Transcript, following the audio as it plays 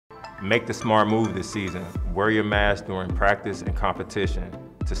Make the smart move this season. Wear your mask during practice and competition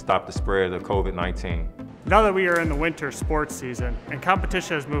to stop the spread of COVID-19. Now that we are in the winter sports season and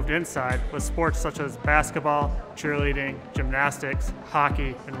competition has moved inside with sports such as basketball, cheerleading, gymnastics,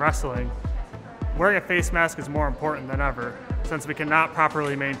 hockey, and wrestling, wearing a face mask is more important than ever since we cannot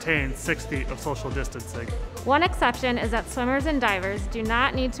properly maintain 6 feet of social distancing. One exception is that swimmers and divers do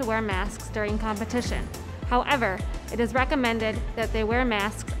not need to wear masks during competition. However, it is recommended that they wear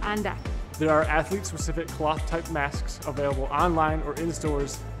masks on deck. There are athlete-specific cloth-type masks available online or in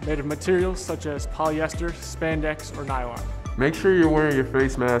stores made of materials such as polyester, spandex, or nylon. Make sure you're wearing your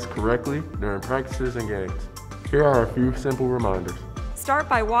face mask correctly during practices and games. Here are a few simple reminders. Start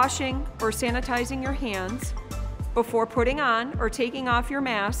by washing or sanitizing your hands before putting on or taking off your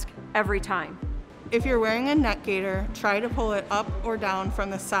mask every time. If you're wearing a neck gaiter, try to pull it up or down from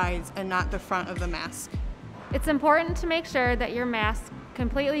the sides and not the front of the mask. It's important to make sure that your mask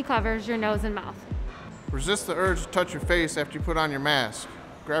completely covers your nose and mouth. Resist the urge to touch your face after you put on your mask.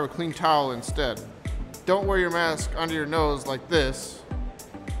 Grab a clean towel instead. Don't wear your mask under your nose like this,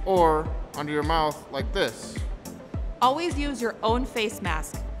 or under your mouth like this. Always use your own face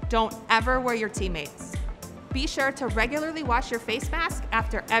mask. Don't ever wear your teammates'. Be sure to regularly wash your face mask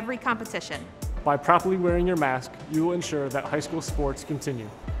after every competition. By properly wearing your mask, you will ensure that high school sports continue.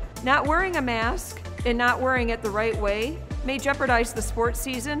 Not wearing a mask and not wearing it the right way may jeopardize the sports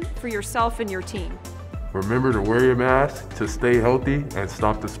season for yourself and your team. Remember to wear your mask to stay healthy and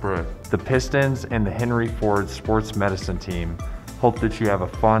stop the spread. The Pistons and the Henry Ford Sports Medicine Team hope that you have a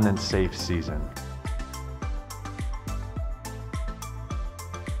fun and safe season.